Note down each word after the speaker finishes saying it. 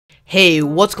Hey,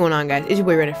 what's going on, guys? It's your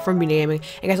boy Reddit from Beanie Gaming,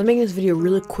 and guys, I'm making this video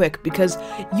really quick because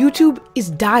YouTube is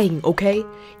dying, okay?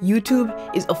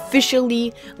 YouTube is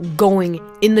officially going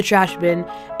in the trash bin.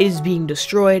 It is being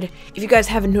destroyed. If you guys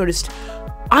haven't noticed,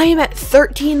 I am at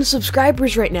 13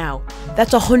 subscribers right now.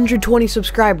 That's 120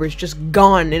 subscribers just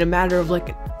gone in a matter of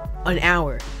like an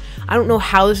hour. I don't know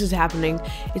how this is happening.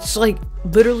 It's like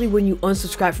literally when you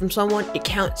unsubscribe from someone, it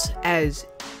counts as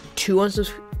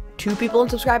two people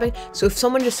unsubscribing. So if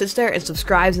someone just sits there and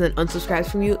subscribes and then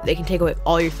unsubscribes from you, they can take away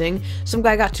all your thing. Some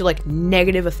guy got to like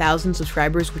negative 1,000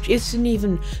 subscribers, which isn't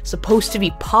even supposed to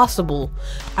be possible.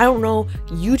 I don't know.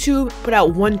 YouTube put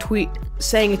out one tweet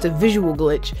saying it's a visual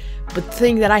glitch, but the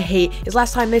thing that I hate is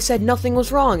last time they said nothing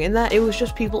was wrong and that it was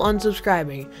just people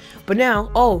unsubscribing. But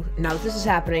now, now that this is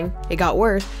happening, it got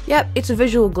worse. Yep, it's a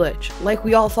visual glitch, like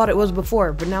we all thought it was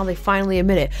before, but now they finally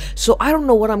admit it. So I don't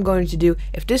know what I'm going to do.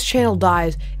 If this channel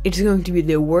dies, it's going to be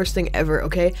the worst thing ever,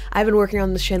 okay? I've been working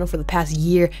on this channel for the past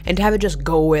year, and to have it just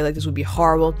go away like this would be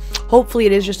horrible. Hopefully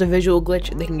it is just a visual glitch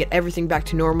and they can get everything back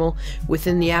to normal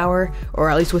within the hour,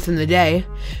 or at least within the day.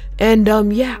 And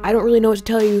yeah, I don't really know what to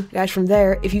tell you guys from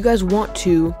there. If you guys want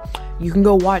to, you can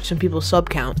go watch some people's sub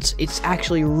counts. It's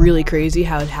actually really crazy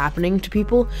how it's happening to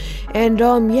people. And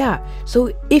yeah,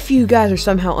 so if you guys are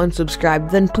somehow unsubscribed,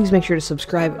 then please make sure to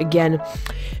subscribe again.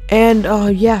 And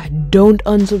yeah, don't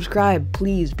unsubscribe,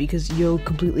 please, because you'll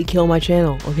completely kill my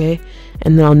channel, okay?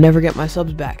 And then I'll never get my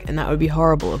subs back, and that would be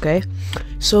horrible, okay?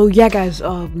 So yeah, guys,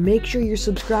 make sure you're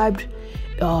subscribed.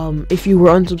 If you were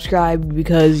unsubscribed,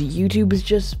 because YouTube has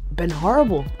just been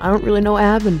horrible. I don't really know what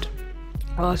happened.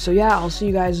 So yeah, I'll see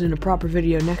you guys in a proper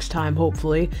video next time,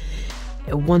 hopefully.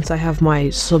 Once I have my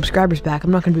subscribers back.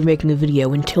 I'm not going to be making a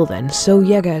video until then. So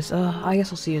yeah, guys, I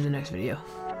guess I'll see you in the next video.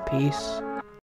 Peace.